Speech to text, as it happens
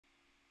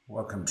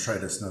Welcome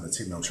traders, another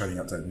 2 minute trading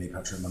update with me,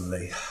 Patrick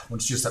Munley. I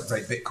want to just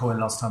update Bitcoin.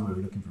 Last time we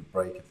were looking for a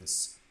break of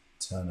this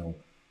eternal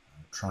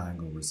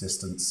triangle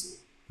resistance.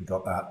 We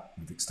got that,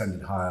 we've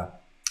extended higher.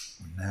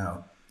 We're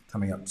now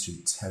coming up to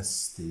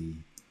test the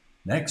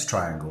next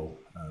triangle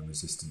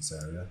resistance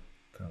area,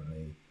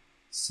 currently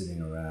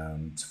sitting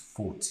around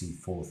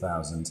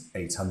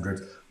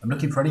 44,800. I'm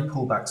looking for any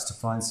pullbacks to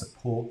find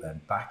support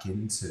then back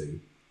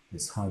into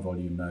this high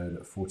volume node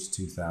at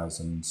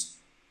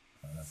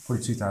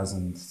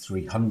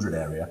 42,300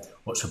 area.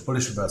 Watch for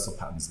bullish reversal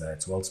patterns there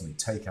to ultimately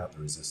take out the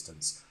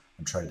resistance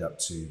and trade up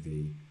to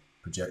the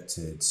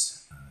projected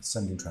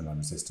ascending trendline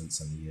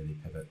resistance and the yearly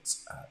pivot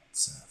at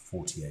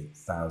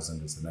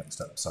 48,000 as the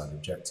next upside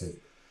objective.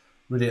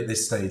 Really at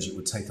this stage it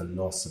would take a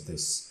loss of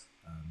this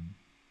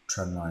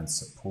trendline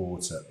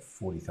support at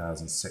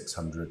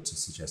 40,600 to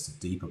suggest a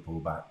deeper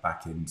pullback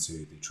back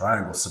into the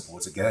triangle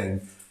support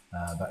again,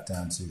 back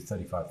down to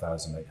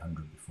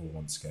 35,800 before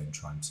once again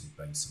trying to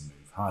base and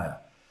move higher.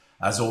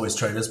 As always,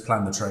 traders,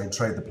 plan the trade,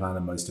 trade the plan,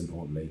 and most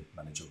importantly,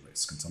 manage your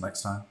risk. Until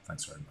next time,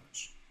 thanks very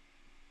much.